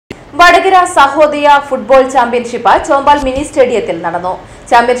Vadakara Sahodaya Football Championship Chombal Mini Stadiatil നടന്നു.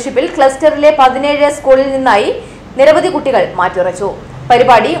 ചാമ്പ്യൻഷിപ്പിൽ ക്ലസ്റ്ററിലെ 17 സ്കൂളിൽ നിന്നായി നിരവധി കുട്ടികൾ മാറ്റുരച്ചു.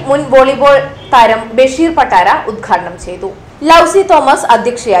 പരിപാടി മുൻ വോളിബോൾ താരം ബഷീർ പട്ടാര ഉദ്ഘാടനം ചെയ്തു. Lousy Thomas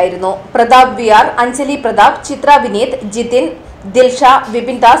അധ്യക്ഷയായിരുന്നു. Pratap VR, Anjali Pratap, ചിത്ര വിനീത്, ജിതിൻ, ദിൽഷ,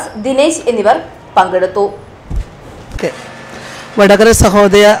 വിപിൻ ദാസ്, ദിനേശ് എന്നിവർ പങ്കെടുത്തു. വടകര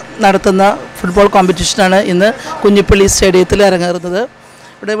സഹോദയ നടത്തുന്ന ഫുട്ബോൾ കോമ്പറ്റീഷനാണ് ഇന്ന് കുഞ്ഞിപ്പള്ളി സ്റ്റേഡിയത്തിൽ അരങ്ങേറുന്നത്.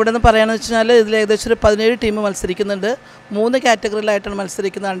 ഇവിടെ നിന്ന് പറയുകയാണെന്ന് വെച്ചാൽ ഇതിൽ ഏകദേശം ഒരു 17 ടീം മത്സരിക്കുന്നുണ്ട്. 3 കാറ്റഗറിയിലായിട്ടാണ്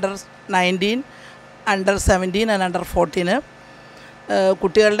മത്സരിക്കുന്നത്. Under 19, under 17 and under 14.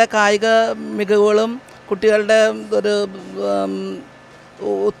 കുട്ടികളുടെ കായിക മികവുകളും കുട്ടികളുടെ ഒരു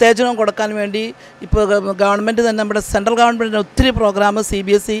ഉത്തേജനം കൊടുക്കാൻ വേണ്ടി ഇപ്പോൾ ഗവൺമെൻറ് തന്നെ നമ്മുടെ സെൻട്രൽ ഗവൺമെൻറ്റിന് ഒത്തിരി പ്രോഗ്രാം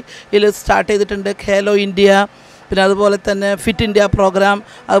CBSEയിൽ സ്റ്റാർട്ട് ചെയ്തിട്ടുണ്ട്. ഖേലോ ഇന്ത്യ, പിന്നെ അതുപോലെ തന്നെ ഫിറ്റ് ഇന്ത്യ പ്രോഗ്രാം,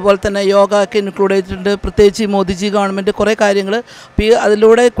 അതുപോലെ തന്നെ യോഗ ഒക്കെ ഇൻക്ലൂഡ് ചെയ്തിട്ടുണ്ട്. പ്രത്യേകിച്ച് മോദിജി ഗവൺമെൻറ് കുറേ കാര്യങ്ങൾ. അപ്പോൾ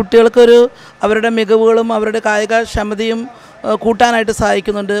അതിലൂടെ കുട്ടികൾക്കൊരു അവരുടെ മികവുകളും അവരുടെ കായിക ക്ഷമതയും കൂട്ടാനായിട്ട്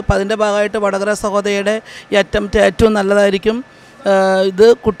സഹായിക്കുന്നുണ്ട്. അപ്പോൾ അതിൻ്റെ ഭാഗമായിട്ട് വടകര സഹോദയയുടെ ഈ അറ്റംപ്റ്റ് ഏറ്റവും നല്ലതായിരിക്കും. ഇത്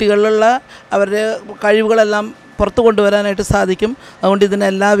കുട്ടികളിലുള്ള അവരുടെ കഴിവുകളെല്ലാം പുറത്തു കൊണ്ടുവരാനായിട്ട് സാധിക്കും. അതുകൊണ്ട് ഇതിന്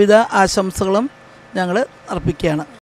എല്ലാവിധ ആശംസകളും ഞങ്ങൾ അർപ്പിക്കുകയാണ്.